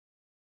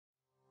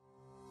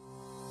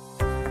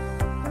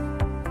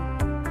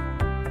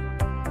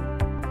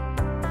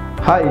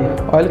Hi,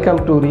 welcome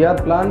to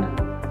Riyadh plant.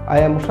 I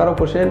am Musharraf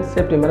Hussain,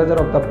 safety manager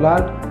of the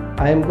plant.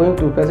 I am going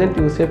to present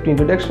you safety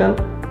introduction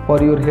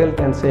for your health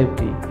and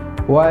safety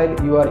while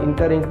you are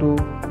entering to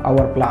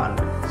our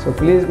plant. So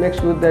please make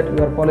sure that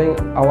you are following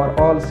our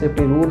all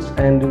safety rules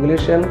and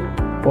regulation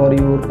for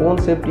your own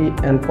safety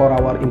and for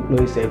our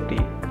employee safety.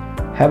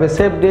 Have a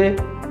safe day.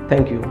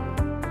 Thank you.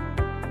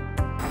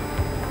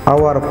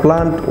 Our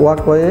plant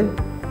walkway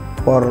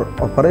for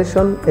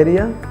operation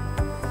area,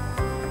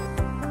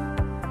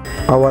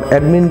 our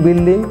admin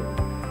building,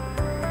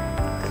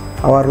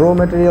 our raw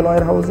material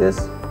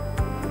warehouses,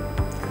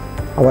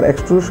 our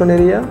extrusion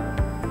area,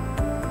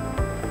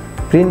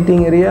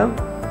 printing area,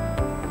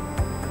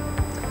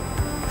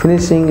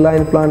 finishing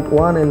line plant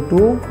 1 and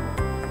 2,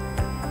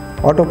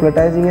 auto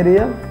platizing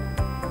area,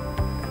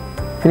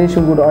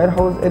 finishing good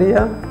warehouse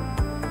area,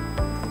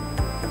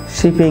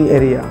 shipping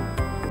area.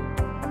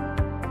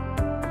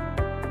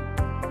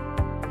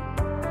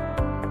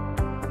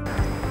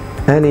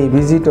 Any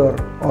visitor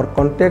or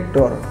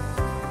contractor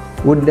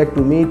would like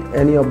to meet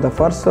any of the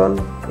person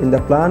in the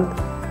plant,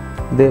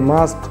 they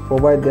must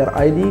provide their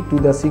ID to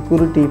the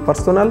security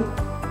personnel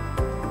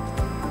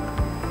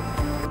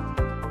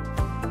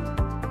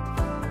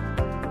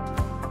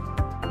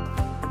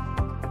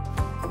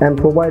and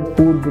provide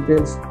full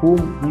details whom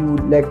he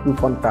would like to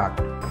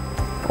contact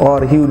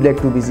or he would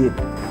like to visit.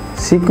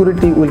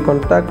 Security will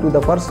contact to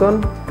the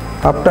person.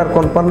 After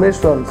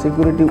confirmation,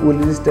 security will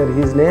register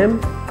his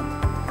name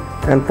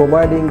and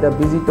providing the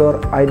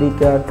visitor ID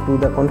card to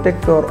the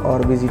contractor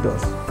or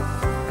visitors.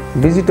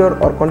 Visitor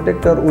or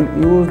contractor will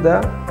use the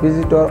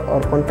visitor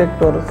or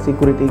contractor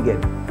security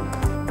gate.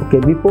 Okay,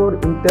 before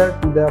enter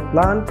to the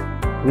plant,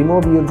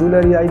 remove your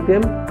jewelry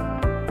item,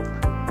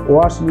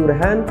 wash your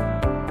hand,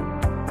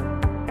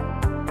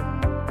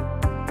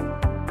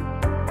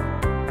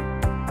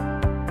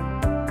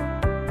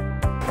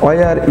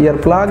 wire ear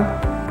plug,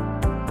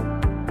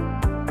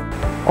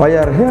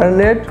 wire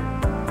hairnet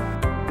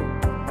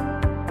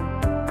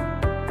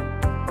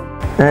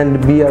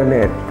and beer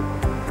net.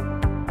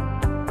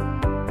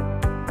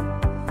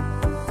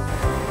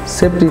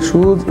 Safety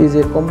shoes is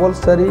a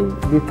compulsory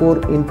before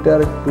enter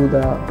to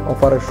the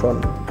operation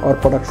or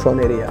production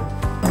area.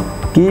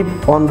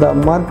 Keep on the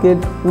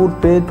market foot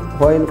page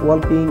while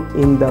walking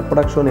in the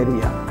production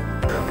area.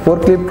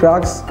 Forklift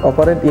trucks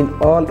operate in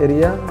all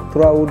area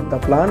throughout the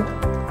plant.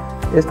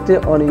 Stay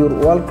on your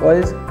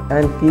walkways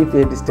and keep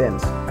a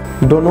distance.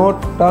 Do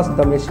not touch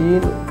the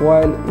machine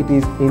while it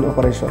is in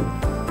operation.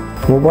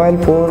 Mobile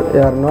phones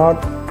are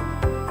not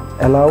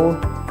allowed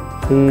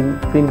in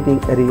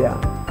printing area.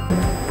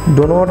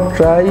 Do not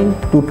try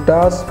to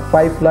touch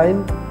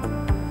pipeline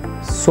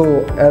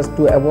so as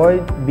to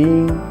avoid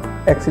being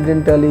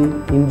accidentally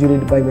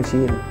injured by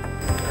machine.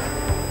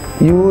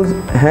 Use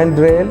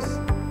handrails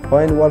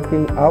when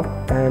walking up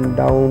and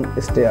down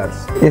stairs.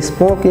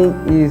 Smoking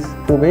is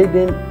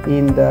forbidden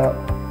in the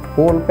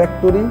whole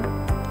factory.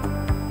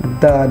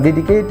 The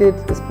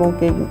dedicated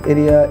smoking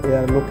area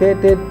are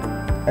located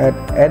at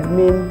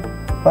admin,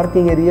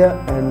 parking area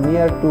and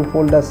near to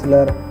folder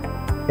seller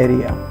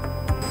area.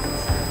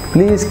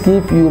 Please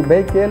keep your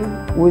vehicle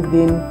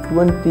within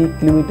 20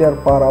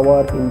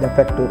 km/h in the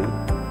factory.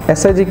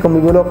 SIG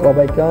Combibloc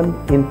Obeikan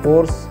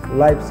enforce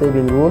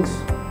life-saving rules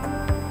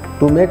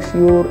to make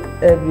sure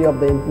every of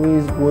the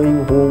employees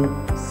going home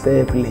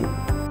safely.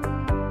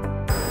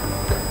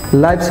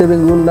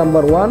 Life-saving rule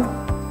number 1,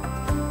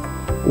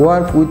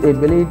 work with a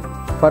valid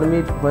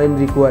permit when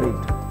required.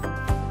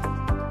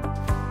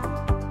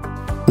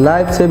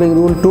 Life-saving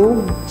rule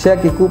 2,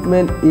 check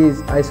equipment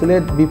is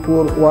isolated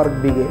before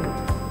work begins.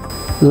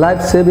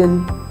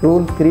 Life-saving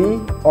rule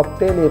 3,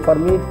 obtain a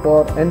permit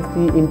for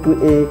entry into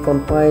a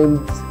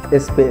confined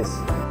space.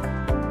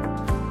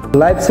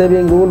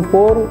 Life-saving rule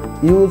 4,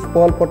 use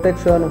fall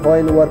protection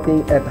when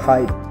working at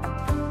height.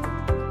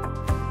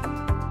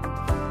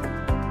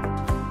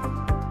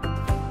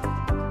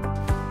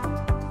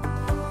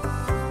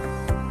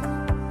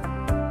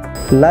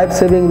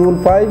 Life-saving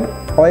rule 5,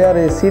 wear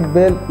a seat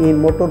belt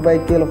in motor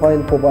vehicle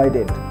when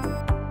provided.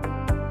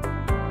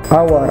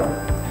 Our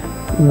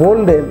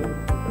golden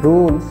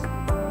rules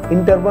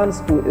intervenes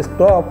to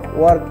stop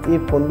work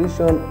if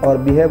condition or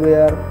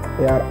behavior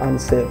are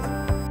unsafe.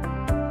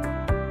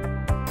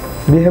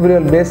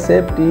 Behavioral based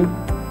safety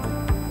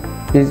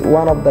is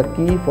one of the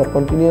key for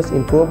continuous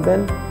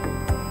improvement.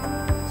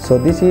 So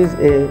this is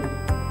a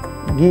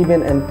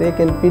given and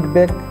taken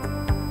feedback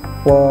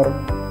for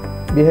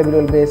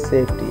behavioral based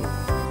safety.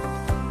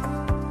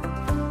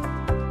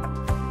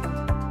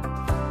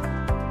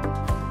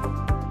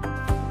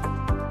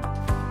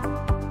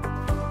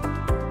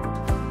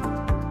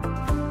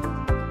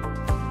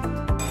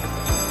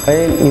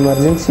 When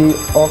emergency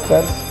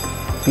occurs,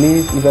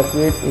 please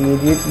evacuate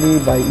immediately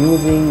by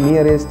using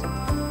nearest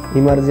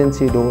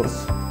emergency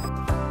doors.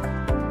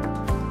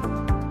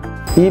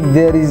 If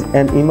there is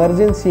an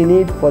emergency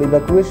need for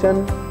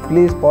evacuation,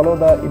 please follow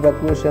the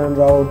evacuation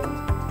route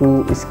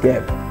to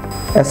escape.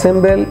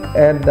 Assemble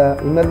at the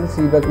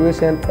emergency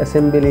evacuation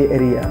assembly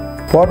area.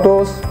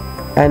 Photos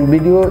and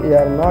video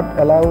are not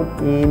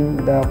allowed in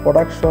the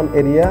production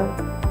area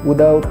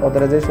without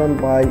authorization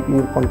by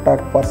your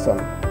contact person.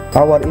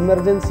 Our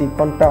emergency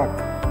contact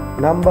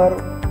number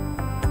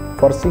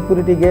for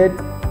security gate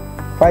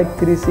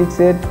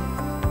 5368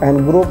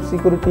 and group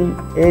security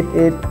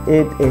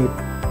 8888.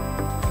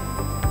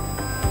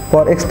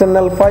 For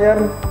external fire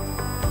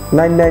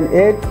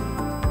 998.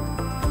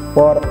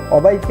 For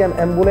Obeikan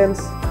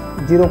ambulance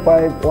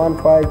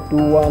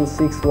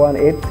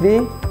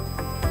 0515216183.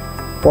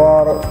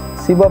 For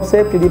SIG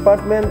Safety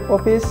Department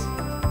Office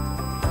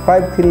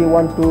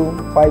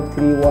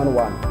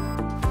 53125311.